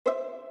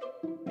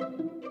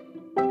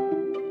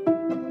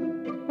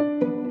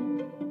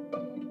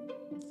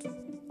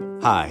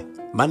Hi,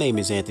 my name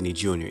is Anthony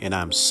Jr., and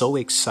I'm so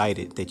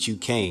excited that you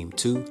came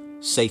to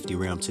Safety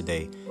Realm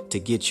today to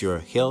get your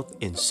health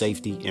and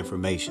safety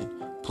information.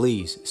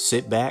 Please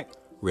sit back,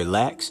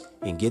 relax,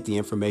 and get the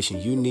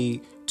information you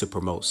need to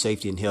promote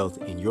safety and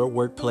health in your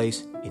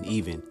workplace and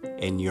even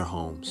in your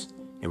homes.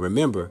 And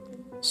remember,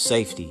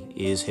 safety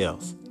is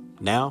health.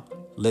 Now,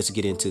 let's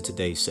get into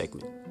today's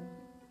segment.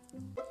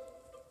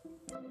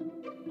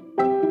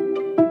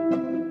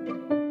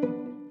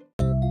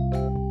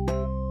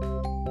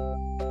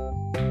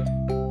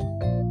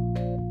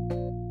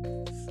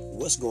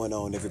 What's going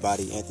on,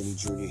 everybody? Anthony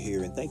Jr.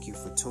 here, and thank you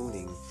for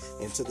tuning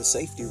into the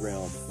Safety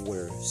Realm,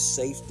 where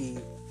safety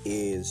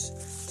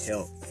is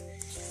health.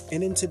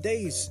 And in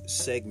today's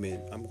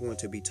segment, I'm going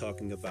to be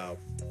talking about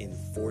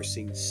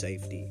enforcing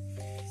safety.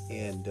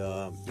 And,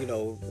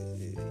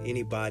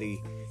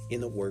 anybody in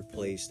the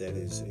workplace that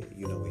is,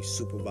 a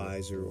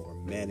supervisor or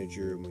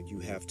manager, when you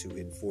have to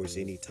enforce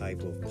any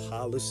type of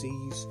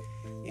policies,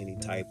 any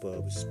type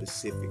of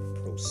specific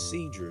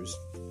procedures,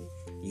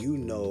 you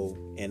know,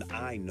 and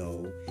I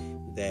know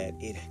that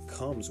it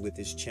comes with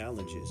its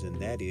challenges,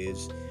 and that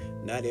is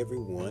not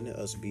everyone,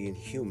 us being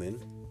human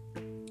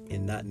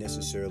and not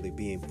necessarily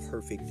being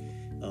perfect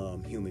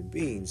human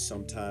beings.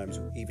 Sometimes,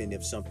 even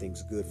if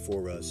something's good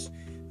for us,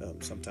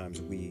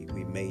 sometimes we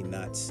may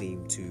not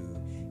seem to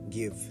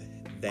give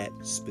that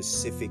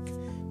specific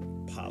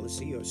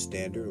policy or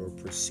standard or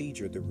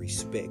procedure the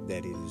respect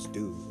that it is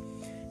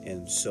due.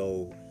 And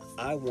so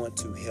I want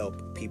to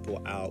help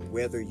people out,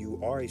 whether you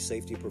are a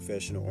safety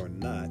professional or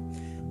not,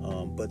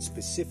 but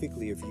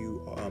specifically if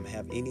you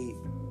have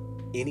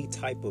any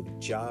type of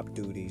job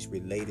duties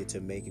related to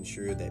making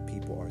sure that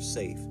people are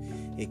safe.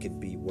 It could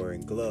be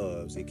wearing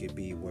gloves, it could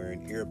be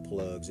wearing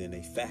earplugs in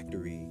a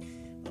factory,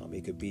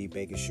 it could be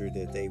making sure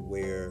that they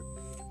wear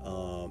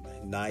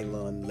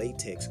nylon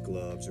latex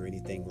gloves or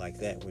anything like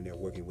that when they're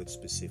working with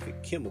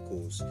specific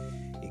chemicals.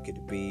 It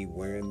could be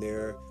wearing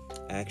their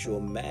actual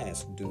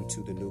mask due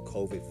to the new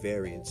COVID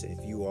variants.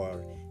 If you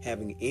are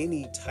having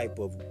any type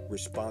of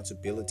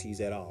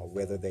responsibilities at all,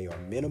 whether they are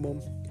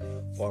minimum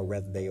or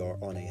whether they are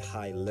on a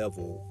high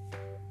level,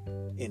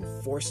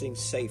 enforcing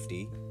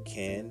safety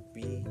can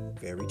be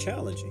very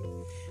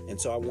challenging. And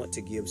so I want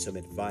to give some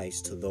advice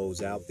to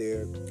those out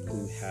there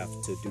who have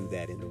to do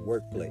that in the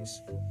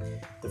workplace.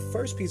 The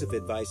first piece of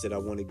advice that I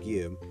want to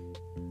give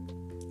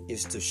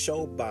is to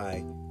show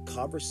by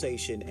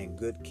conversation and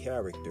good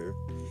character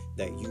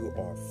that you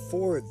are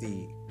for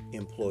the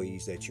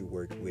employees that you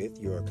work with,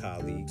 your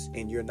colleagues,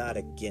 and you're not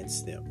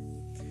against them.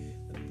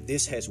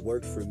 This has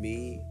worked for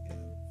me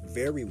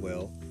very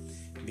well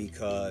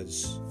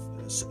because,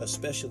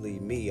 especially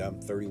me,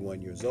 I'm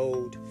 31 years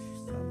old,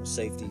 I'm a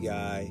safety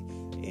guy,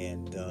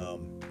 and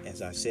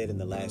as I said in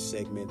the last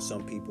segment,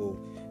 some people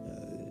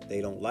they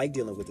don't like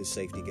dealing with a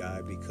safety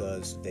guy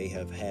because they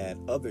have had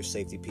other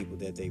safety people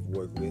that they've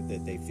worked with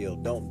that they feel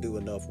don't do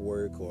enough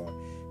work, or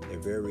they're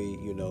very,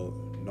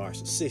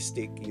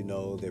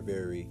 narcissistic, they're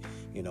very,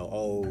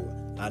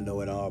 oh, I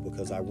know it all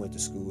because I went to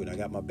school and I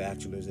got my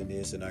bachelor's in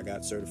this and I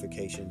got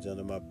certifications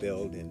under my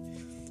belt.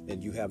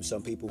 And you have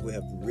some people who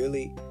have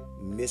really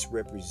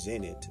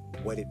misrepresented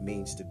what it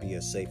means to be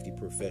a safety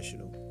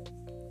professional.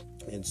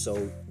 And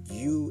so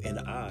you and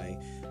I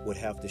would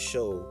have to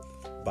show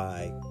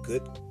by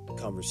good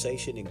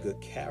conversation and good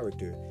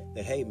character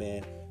that, hey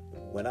man,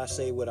 when I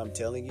say what I'm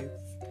telling you,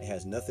 it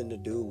has nothing to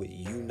do with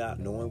you not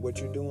knowing what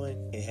you're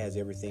doing. It has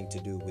everything to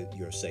do with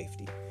your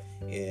safety.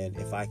 And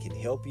if I can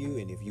help you,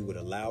 and if you would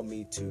allow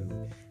me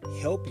to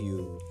help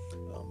you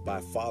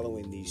by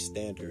following these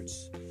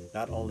standards,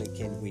 not only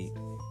can we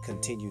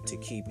continue to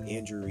keep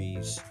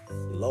injuries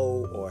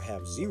low or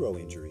have zero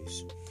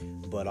injuries,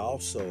 but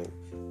also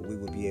we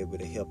will be able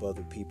to help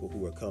other people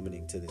who are coming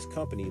into this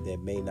company that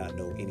may not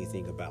know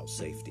anything about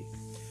safety.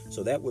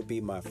 So that would be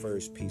my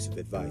first piece of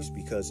advice,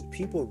 because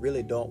people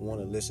really don't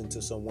want to listen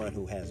to someone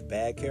who has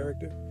bad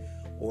character,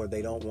 or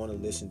they don't want to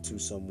listen to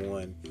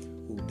someone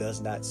who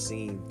does not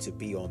seem to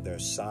be on their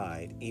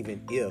side,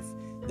 even if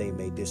they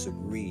may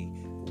disagree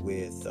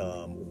with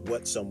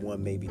what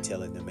someone may be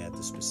telling them at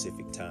the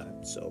specific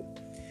time. So,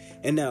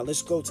 and now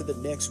let's go to the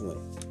next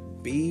one.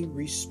 Be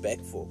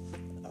respectful.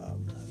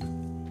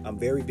 I'm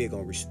very big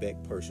on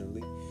respect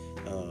personally.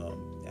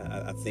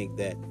 I think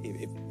that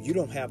if you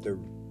don't have the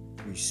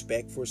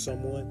respect for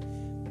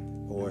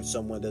someone, or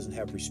someone doesn't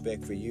have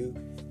respect for you,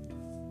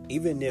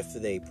 even if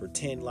they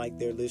pretend like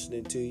they're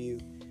listening to you,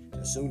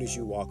 as soon as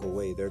you walk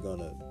away, they're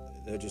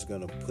just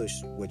gonna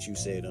push what you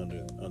said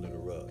under the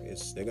rug.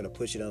 They're gonna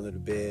push it under the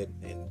bed,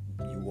 and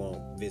you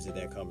won't visit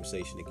that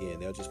conversation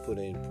again. They'll just put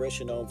an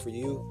impression on for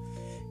you,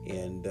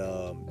 and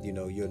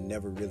you'll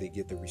never really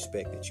get the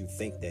respect that you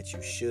think that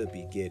you should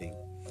be getting,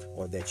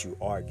 or that you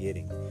are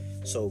getting.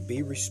 So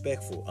be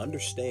respectful.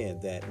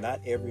 Understand that not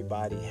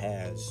everybody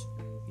has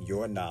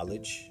your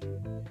knowledge,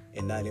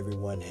 and not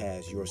everyone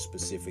has your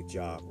specific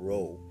job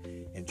role.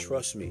 And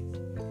trust me,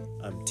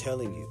 I'm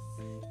telling you,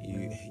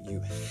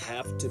 you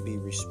have to be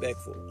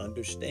respectful.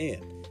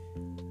 Understand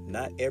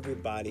not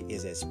everybody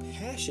is as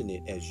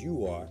passionate as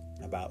you are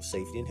about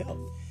safety and health.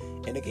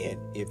 And again,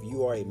 if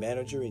you are a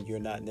manager and you're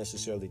not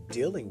necessarily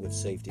dealing with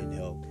safety and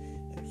health,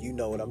 you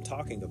know what I'm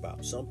talking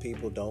about. Some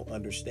people don't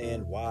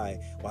understand why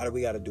do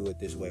we got to do it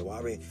this way?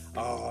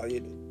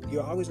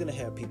 You're always going to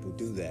have people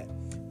do that.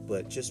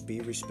 But just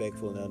be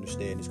respectful and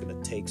understand it's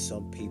going to take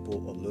some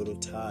people a little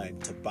time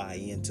to buy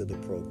into the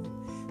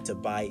program, to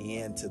buy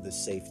into the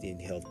safety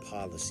and health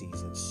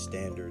policies and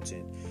standards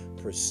and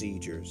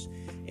procedures.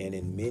 And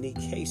in many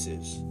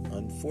cases,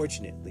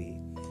 unfortunately,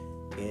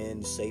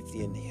 in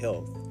safety and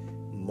health,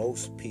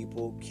 most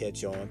people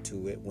catch on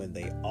to it when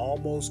they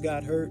almost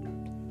got hurt,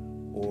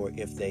 or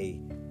if they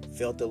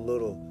felt a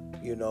little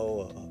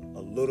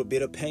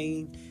bit of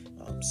pain.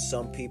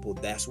 Some people,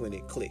 that's when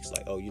it clicks.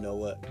 Like, oh, you know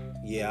what?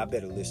 Yeah, I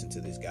better listen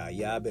to this guy.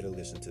 Yeah, I better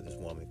listen to this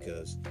woman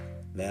because,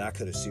 man, I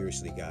could have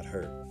seriously got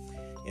hurt.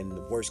 In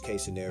the worst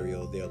case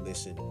scenario, they'll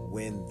listen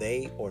when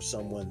they or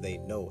someone they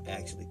know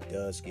actually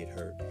does get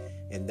hurt.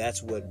 And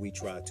that's what we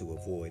try to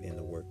avoid in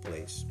the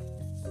workplace.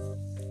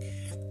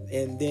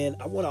 And then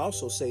I want to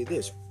also say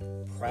this: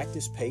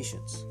 practice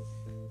patience.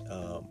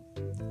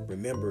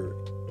 Remember,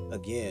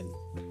 again,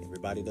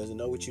 everybody doesn't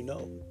know what you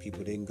know.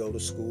 People didn't go to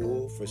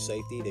school for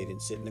safety. They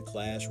didn't sit in the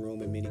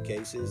classroom in many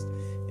cases.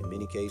 In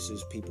many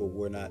cases, people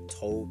were not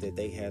told that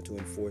they had to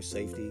enforce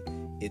safety.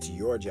 It's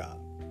your job.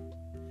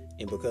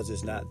 And because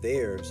it's not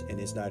theirs and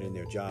it's not in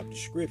their job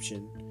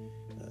description,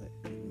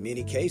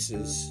 many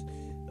cases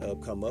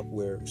come up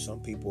where some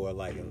people are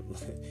like,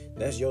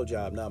 that's your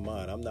job, not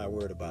mine. I'm not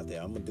worried about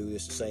that. I'm going to do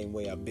this the same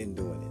way I've been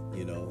doing it.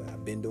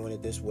 I've been doing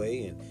it this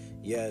way, and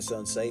yeah, it's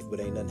unsafe, but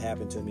ain't nothing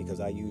happened to me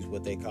because I use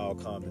what they call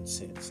common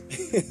sense.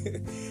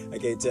 I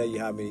can't tell you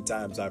how many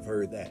times I've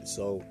heard that.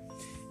 So,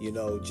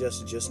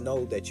 just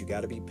know that you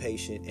got to be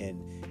patient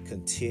and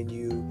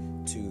continue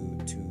to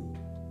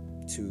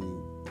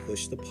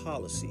push the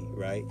policy,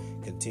 right?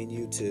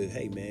 Continue to,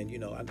 hey man,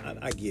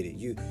 I get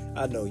it.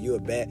 I know you're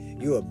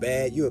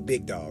a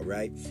big dog,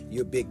 right?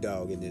 You're a big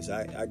dog in this.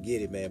 I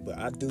get it, man, but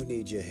I do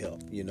need your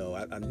help.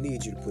 I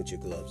need you to put your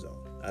gloves on.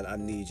 I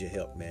need your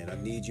help, man. I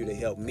need you to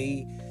help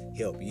me,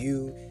 help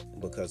you,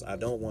 because I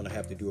don't want to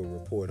have to do a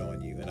report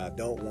on you, and I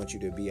don't want you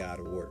to be out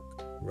of work,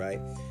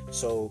 right?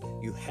 So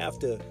you have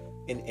to,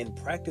 in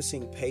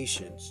practicing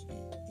patience,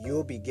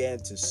 you'll begin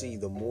to see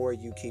the more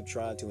you keep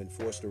trying to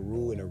enforce the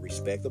rule in a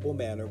respectable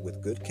manner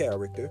with good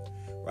character,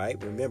 right?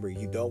 Remember,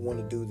 you don't want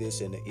to do this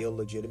in an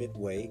illegitimate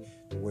way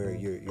where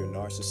you're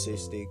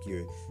narcissistic,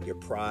 you're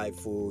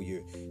prideful,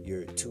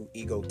 you're too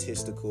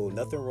egotistical.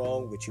 Nothing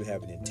wrong with you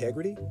having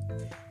integrity.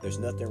 There's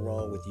nothing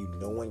wrong with you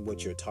knowing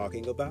what you're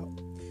talking about.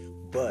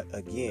 But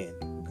again,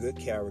 good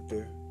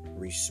character,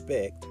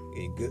 respect,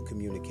 and good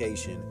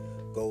communication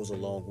goes a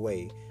long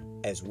way,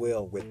 as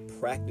well with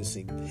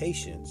practicing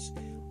patience.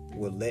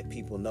 Will let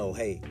people know,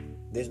 hey,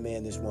 this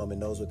man, this woman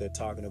knows what they're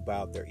talking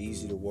about. They're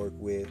easy to work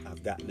with.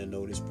 I've gotten to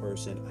know this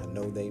person. I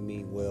know they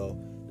mean well.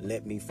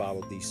 Let me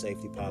follow these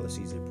safety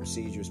policies and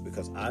procedures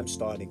because I'm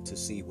starting to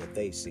see what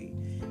they see.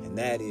 And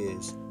that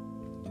is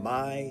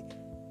my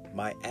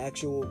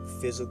actual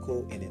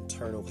physical and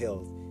internal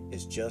health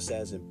is just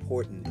as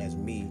important as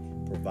me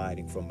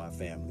providing for my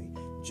family.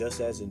 Just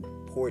as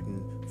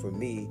important for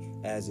me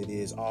as it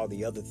is all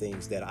the other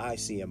things that I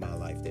see in my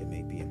life that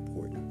may be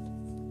important.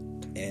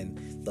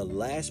 And the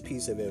last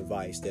piece of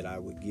advice that I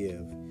would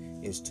give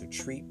is to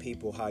treat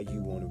people how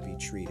you want to be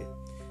treated.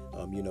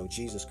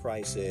 Jesus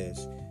Christ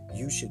says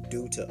you should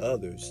do to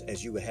others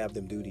as you would have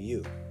them do to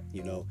you.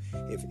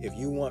 If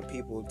you want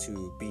people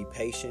to be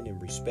patient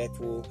and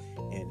respectful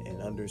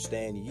and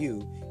understand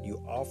you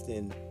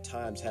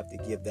oftentimes have to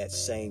give that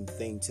same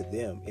thing to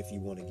them if you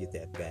want to get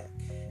that back.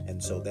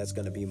 And so that's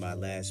going to be my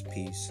last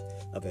piece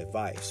of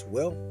advice.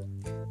 Well,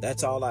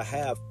 that's all I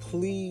have.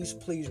 Please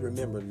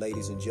remember,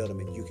 ladies and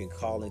gentlemen, you can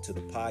call into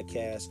the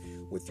podcast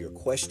with your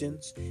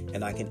questions,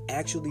 and I can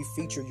actually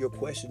feature your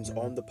questions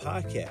on the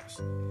podcast.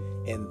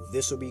 And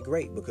this will be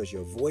great because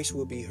your voice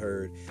will be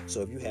heard.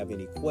 So if you have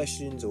any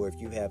questions or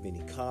if you have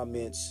any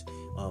comments,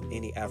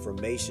 any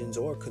affirmations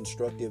or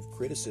constructive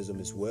criticism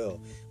as well,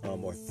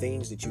 or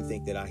things that you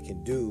think that I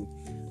can do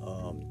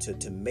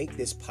to make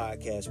this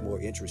podcast more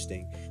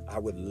interesting, I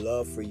would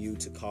love for you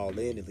to call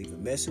in and leave a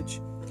message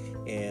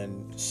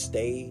and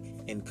stay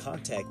in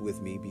contact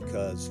with me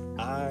because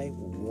I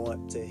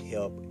want to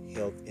help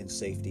health and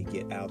safety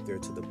get out there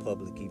to the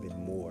public even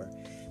more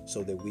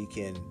so that we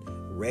can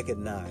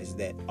recognize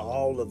that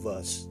all of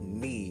us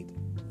need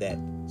that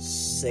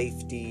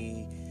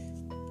safety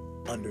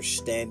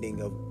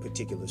understanding of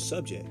particular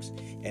subjects,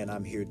 and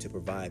I'm here to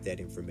provide that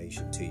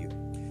information to you.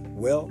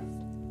 Well,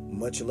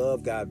 much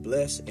love, God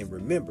bless, and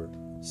remember,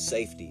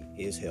 safety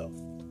is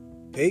health.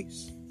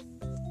 Peace.